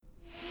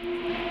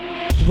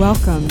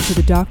Welcome to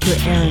the Dr.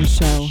 Erin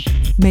Show.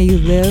 May you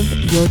live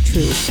your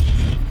truth.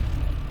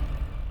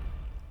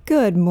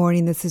 Good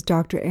morning, this is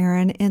Dr.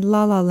 Erin in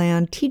La La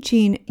Land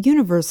teaching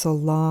universal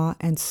law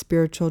and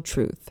spiritual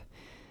truth.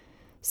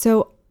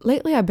 So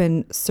lately I've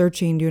been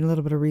doing a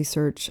little bit of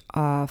research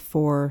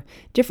for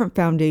different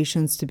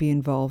foundations to be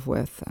involved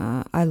with.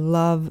 I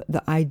love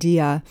the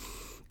idea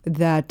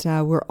that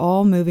we're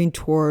all moving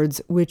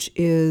towards, which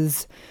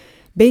is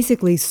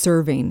basically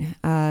serving.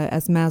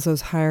 As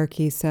Maslow's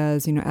hierarchy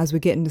says, as we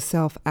get into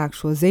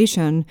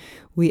self-actualization,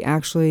 we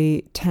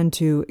actually tend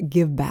to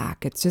give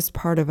back. It's just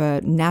part of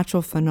a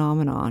natural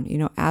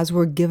phenomenon. As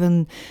we're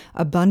given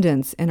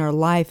abundance in our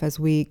life,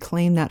 as we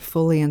claim that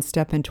fully and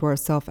step into our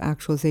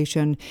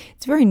self-actualization,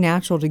 it's very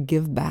natural to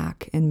give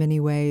back in many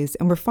ways.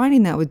 And we're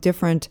finding that with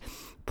different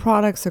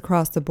products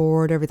across the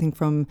board, everything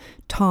from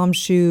Tom's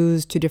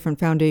shoes to different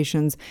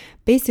foundations.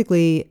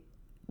 Basically,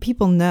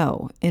 people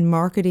know in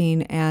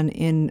marketing and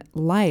in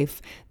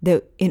life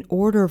that in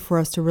order for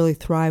us to really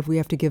thrive, we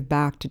have to give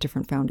back to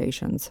different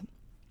foundations.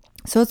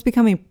 So it's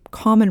becoming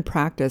common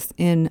practice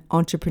in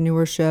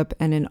entrepreneurship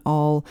and in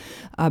all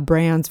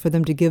brands for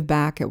them to give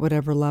back at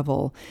whatever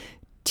level,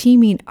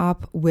 teaming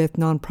up with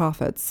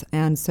nonprofits.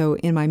 And so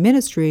in my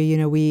ministry,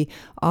 we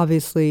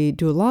obviously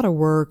do a lot of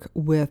work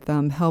with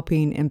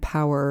helping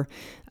empower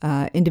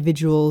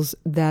individuals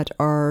that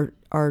are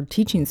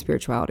teaching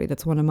spirituality.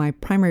 That's one of my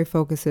primary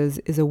focuses,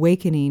 is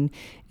awakening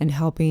and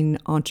helping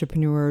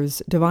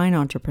entrepreneurs, divine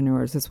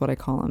entrepreneurs is what I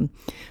call them.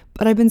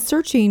 But I've been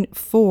searching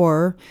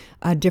for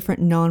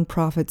different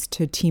nonprofits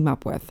to team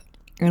up with.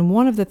 And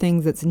one of the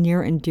things that's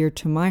near and dear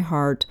to my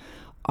heart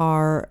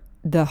are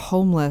the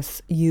homeless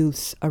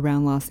youths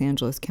around Los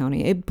Angeles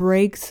County. It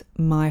breaks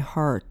my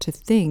heart to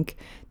think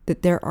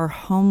that there are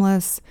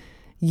homeless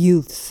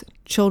youths,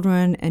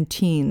 children and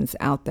teens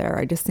out there.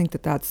 I just think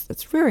that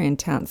that's very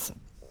intense.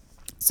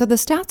 So the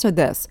stats are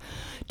this.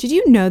 Did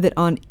you know that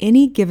on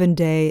any given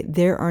day,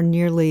 there are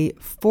nearly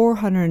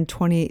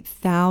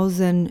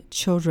 428,000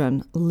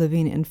 children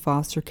living in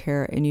foster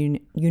care in the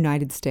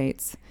United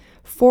States?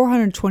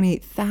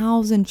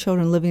 428,000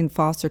 children living in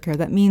foster care.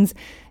 That means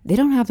they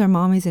don't have their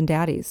mommies and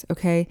daddies,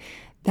 okay?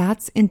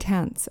 That's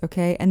intense,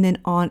 okay? And then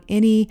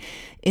in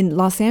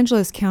Los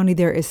Angeles County,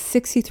 there is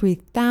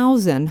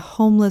 63,000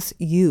 homeless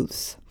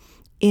youths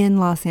in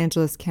Los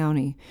Angeles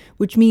County,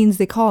 which means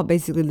they call it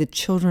basically the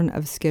children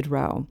of Skid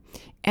Row.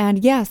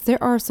 And yes,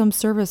 there are some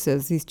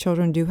services. These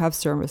children do have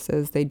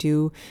services. They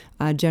do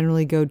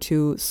generally go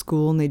to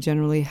school and they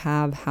generally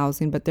have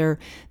housing, but they're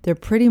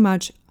pretty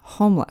much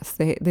homeless.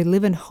 They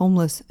live in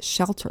homeless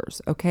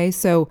shelters, okay?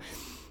 So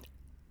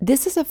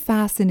this is a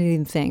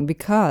fascinating thing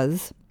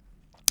because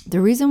the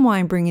reason why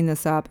I'm bringing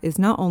this up is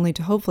not only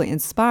to hopefully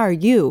inspire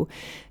you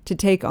to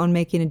take on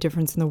making a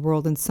difference in the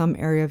world in some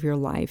area of your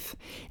life.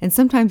 And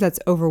sometimes that's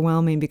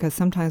overwhelming because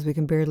sometimes we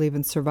can barely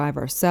even survive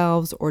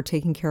ourselves or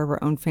taking care of our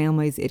own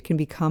families. It can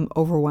become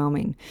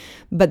overwhelming.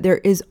 But there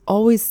is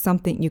always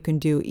something you can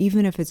do,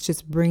 even if it's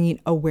just bringing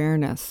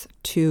awareness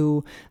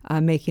to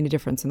making a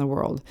difference in the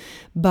world.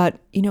 But,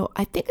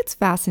 I think it's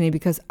fascinating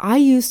because I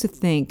used to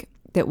think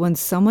that when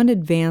someone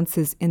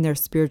advances in their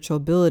spiritual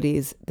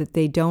abilities, that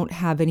they don't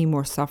have any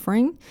more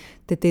suffering,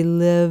 that they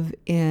live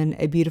in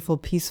a beautiful,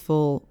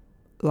 peaceful,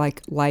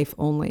 life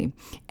only.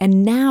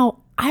 And now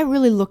I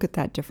really look at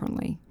that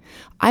differently.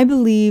 I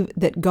believe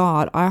that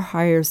God, our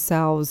higher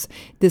selves,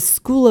 this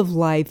school of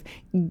life,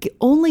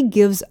 only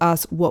gives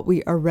us what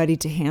we are ready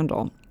to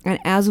handle. And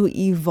as we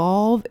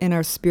evolve in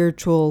our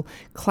spiritual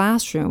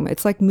classroom,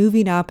 it's like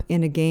moving up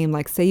in a game,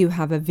 like say you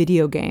have a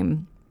video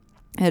game,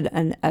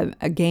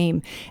 a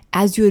game.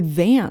 As you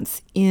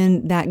advance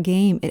in that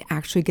game, it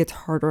actually gets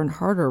harder and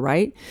harder,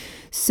 right?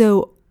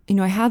 So,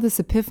 I had this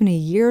epiphany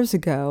years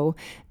ago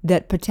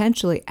that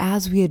potentially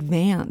as we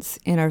advance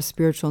in our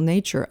spiritual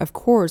nature, of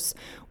course,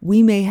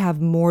 we may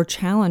have more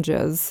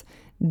challenges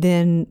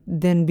than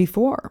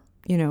before.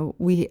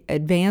 We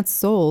advanced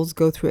souls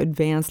go through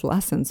advanced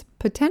lessons,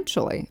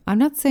 potentially. I'm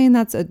not saying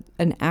that's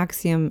an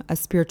axiom, a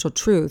spiritual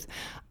truth.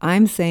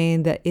 I'm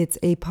saying that it's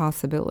a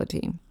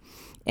possibility.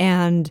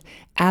 And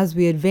as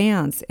we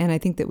advance, and I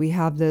think that we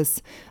have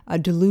this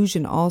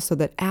delusion also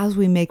that as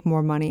we make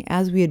more money,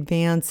 as we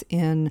advance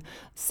in,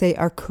 say,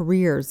 our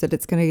careers, that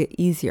it's going to get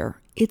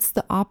easier. It's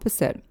the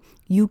opposite.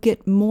 You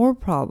get more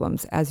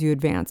problems as you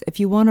advance. If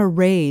you want to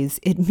raise,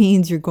 it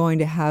means you're going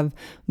to have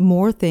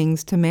more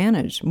things to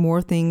manage,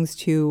 more things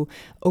to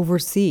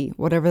oversee,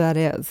 whatever that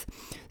is.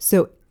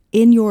 So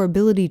in your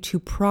ability to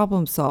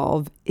problem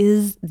solve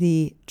is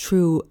the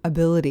true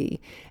ability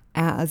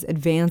as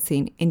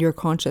advancing in your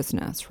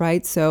consciousness,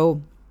 right?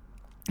 So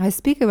I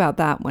speak about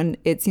that when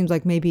it seems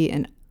like maybe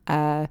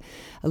a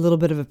little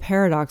bit of a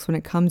paradox when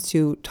it comes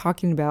to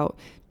talking about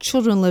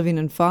children living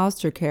in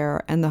foster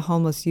care and the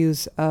homeless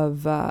youth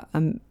of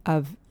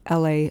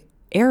LA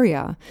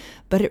area,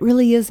 but it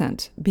really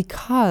isn't,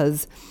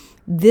 because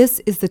This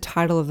is the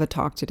title of the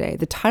talk today.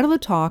 The title of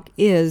the talk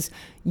is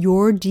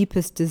Your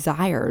Deepest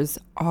Desires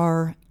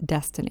Are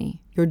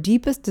Destiny. Your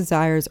deepest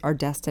desires are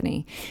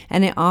destiny.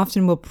 And I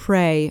often will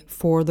pray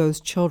for those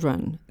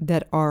children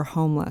that are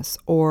homeless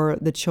or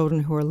the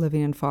children who are living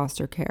in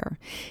foster care.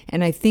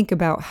 And I think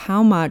about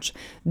how much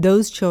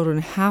those children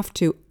have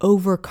to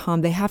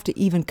overcome, they have to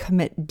even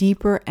commit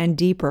deeper and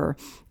deeper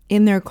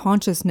in their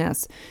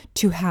consciousness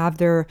to have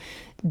their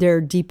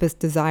deepest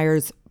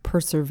desires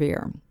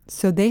persevere.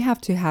 So they have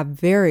to have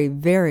very,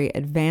 very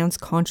advanced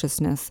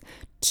consciousness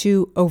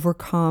to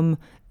overcome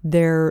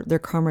their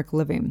karmic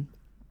living.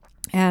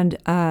 And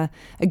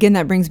again,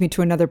 that brings me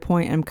to another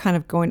point. I'm kind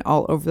of going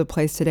all over the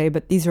place today,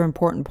 but these are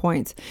important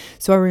points.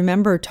 So I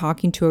remember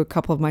talking to a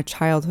couple of my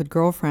childhood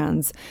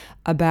girlfriends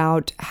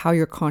about how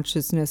your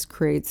consciousness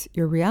creates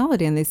your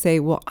reality. And they say,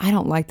 well, I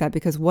don't like that,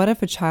 because what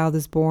if a child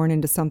is born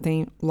into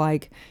something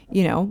like,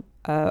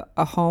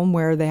 a home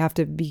where they have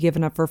to be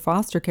given up for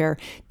foster care?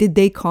 Did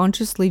they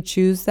consciously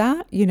choose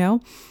that,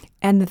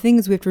 And the thing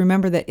is, we have to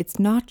remember that it's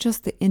not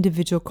just the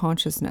individual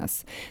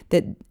consciousness,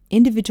 that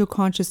individual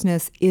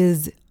consciousness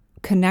is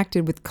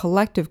connected with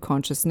collective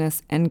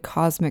consciousness and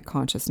cosmic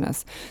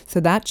consciousness. So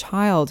that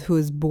child who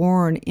is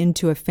born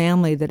into a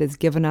family that is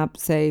given up,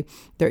 say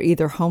they're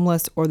either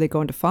homeless or they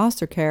go into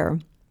foster care,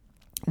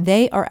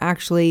 they are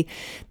actually,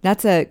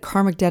 that's a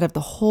karmic debt of the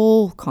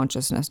whole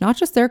consciousness, not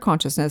just their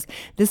consciousness.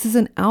 This is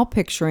an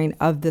outpicturing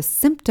of the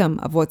symptom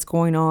of what's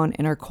going on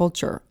in our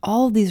culture.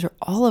 All of these are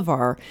all of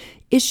our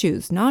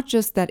issues, not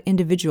just that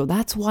individual.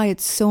 That's why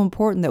it's so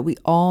important that we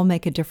all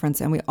make a difference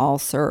and we all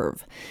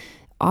serve.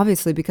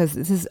 Obviously, because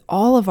this is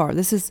all of our,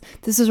 this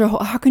is our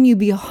whole, how can you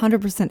be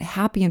 100%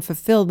 happy and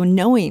fulfilled when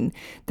knowing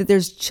that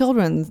there's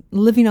children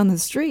living on the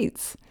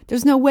streets?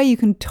 There's no way you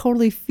can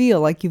totally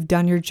feel like you've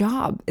done your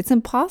job. It's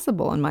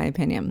impossible, in my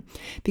opinion,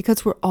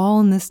 because we're all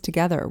in this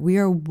together.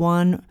 We're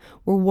one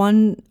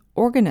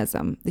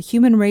organism. The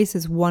human race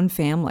is one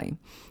family.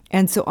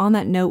 And so on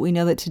that note, we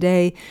know that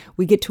today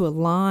we get to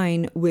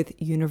align with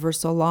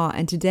universal law.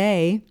 And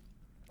today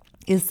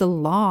is the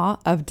law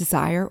of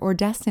desire or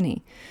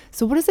destiny.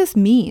 So what does this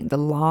mean, the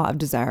law of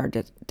desire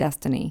or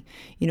destiny?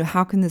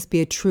 How can this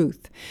be a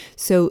truth?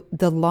 So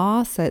the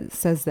law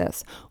says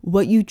this: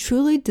 what you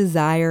truly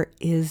desire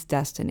is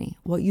destiny.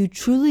 What you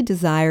truly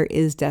desire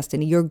is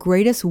destiny. Your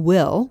greatest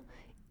will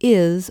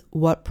is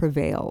what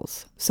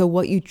prevails. So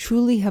what you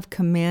truly have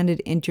commanded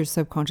into your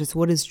subconscious,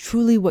 what is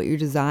truly what you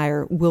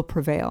desire, will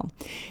prevail.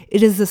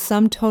 It is the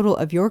sum total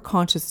of your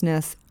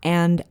consciousness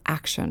and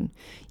action.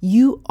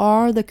 You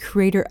are the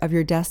creator of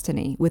your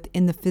destiny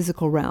within the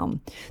physical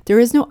realm. There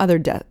is no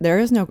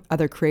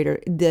other creator.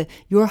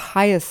 Your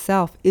highest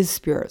self is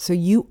spirit. So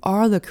you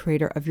are the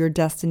creator of your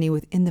destiny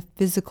within the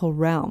physical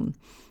realm.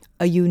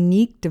 A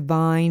unique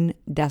divine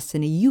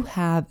destiny. You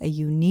have a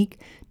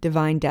unique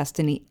divine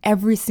destiny.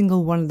 Every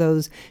single one of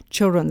those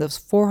children, those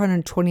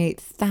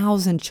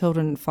 428,000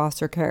 children in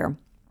foster care,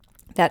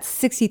 that's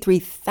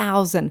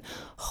 63,000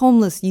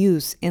 homeless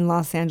youths in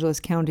Los Angeles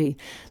County.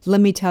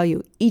 Let me tell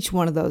you, each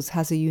one of those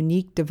has a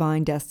unique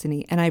divine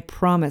destiny. And I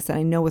promise, and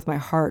I know with my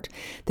heart,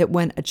 that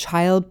when a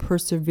child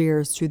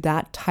perseveres through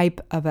that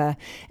type of a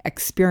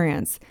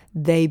experience,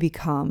 they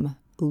become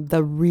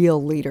the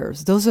real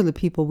leaders. Those are the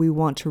people we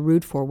want to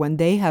root for. When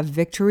they have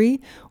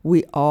victory,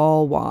 we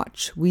all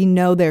watch. We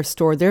know their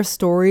story. Their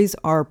stories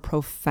are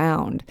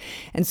profound.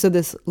 And so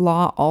this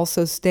law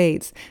also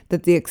states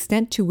that the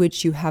extent to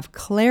which you have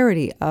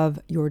clarity of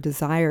your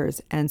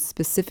desires and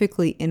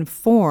specifically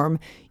inform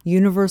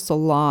universal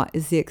law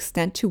is the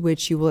extent to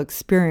which you will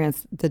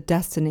experience the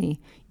destiny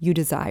you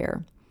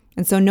desire.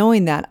 And so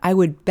knowing that, I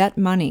would bet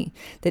money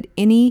that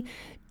any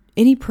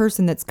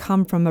person that's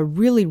come from a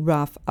really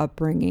rough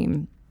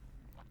upbringing,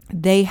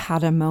 they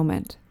had a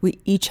moment. We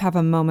each have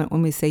a moment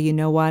when we say, you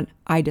know what?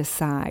 I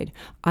decide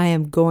I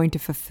am going to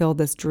fulfill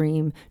this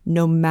dream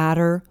no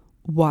matter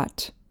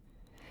what.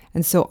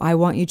 And so I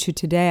want you to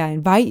today, I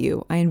invite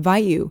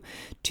you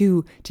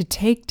to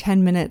take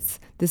 10 minutes.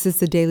 This is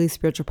the daily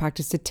spiritual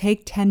practice, to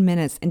take 10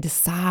 minutes and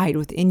decide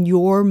within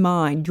your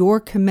mind, your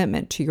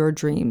commitment to your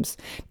dreams,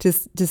 to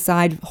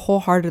decide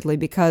wholeheartedly,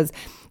 because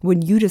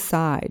when you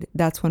decide,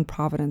 that's when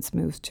providence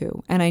moves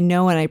too. And I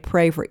know and I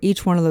pray for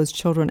each one of those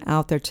children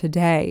out there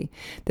today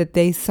that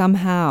they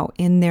somehow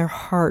in their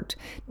heart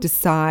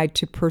decide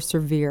to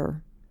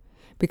persevere,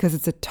 because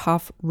it's a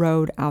tough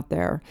road out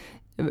there.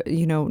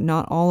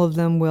 Not all of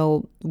them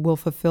will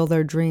fulfill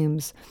their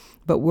dreams,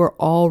 but we're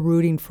all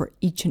rooting for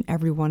each and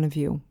every one of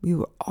you. We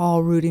were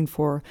all rooting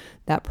for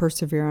that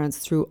perseverance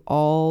through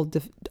all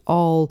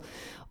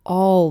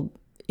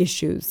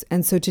issues.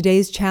 And so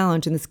today's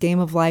challenge in this game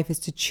of life is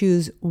to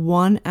choose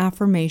one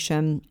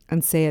affirmation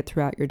and say it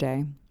throughout your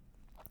day.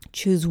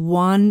 Choose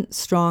one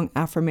strong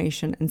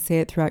affirmation and say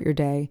it throughout your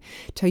day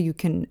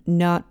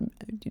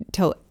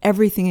till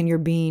everything in your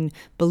being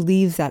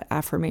believes that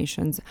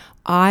affirmations.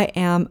 I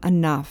am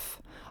enough.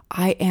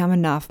 I am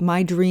enough.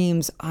 My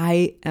dreams,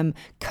 I am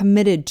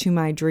committed to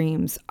my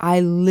dreams. I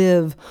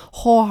live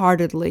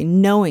wholeheartedly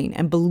knowing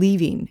and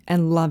believing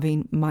and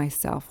loving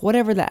myself.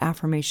 Whatever that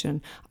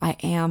affirmation, I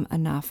am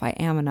enough. I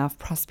am enough.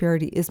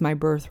 Prosperity is my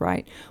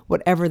birthright.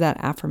 Whatever that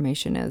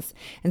affirmation is.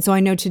 And so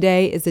I know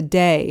today is a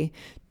day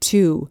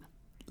to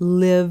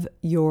live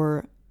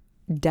your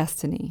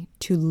destiny,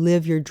 to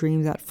live your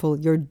dreams at full.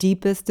 Your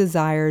deepest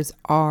desires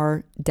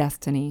are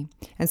destiny.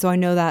 And so I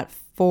know that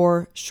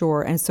for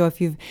sure. And so if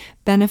you've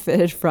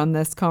benefited from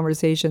this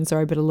conversation,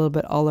 sorry, I've been a little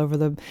bit all over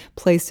the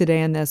place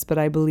today on this, but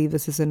I believe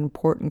this is an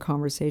important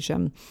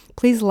conversation.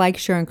 Please like,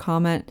 share, and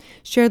comment.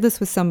 Share this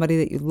with somebody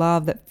that you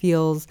love, that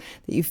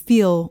you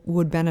feel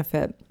would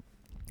benefit,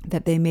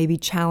 that they may be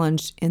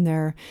challenged in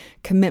their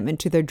commitment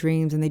to their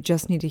dreams, and they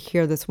just need to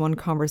hear this one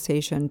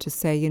conversation to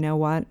say, you know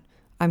what?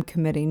 I'm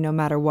committing no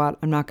matter what.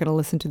 I'm not going to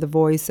listen to the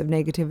voice of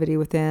negativity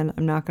within.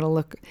 I'm not going to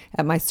look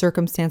at my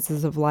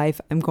circumstances of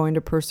life. I'm going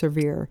to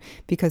persevere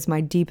because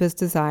my deepest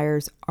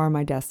desires are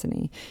my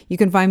destiny. You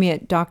can find me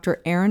at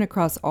Dr. Erin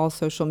across all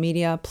social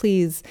media.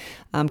 Please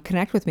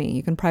connect with me.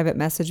 You can private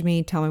message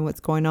me, tell me what's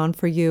going on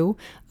for you.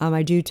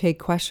 I do take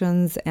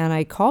questions, and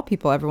I call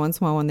people every once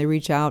in a while when they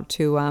reach out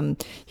to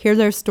hear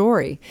their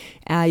story.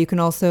 You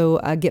can also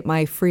get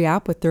my free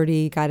app with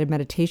 30 guided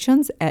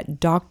meditations at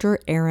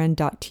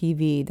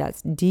drerin.tv.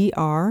 That's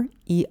drein.tv.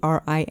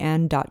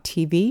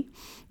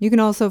 You can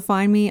also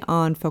find me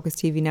on Focus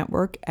TV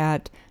Network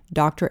at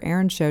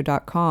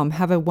drerinshow.com.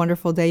 Have a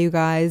wonderful day, you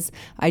guys.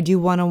 I do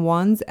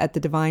one-on-ones at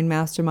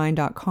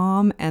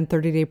thedivinemastermind.com and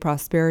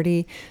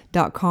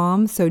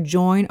 30dayprosperity.com. So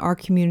join our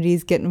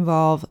communities, get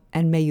involved,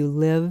 and may you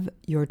live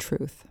your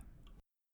truth.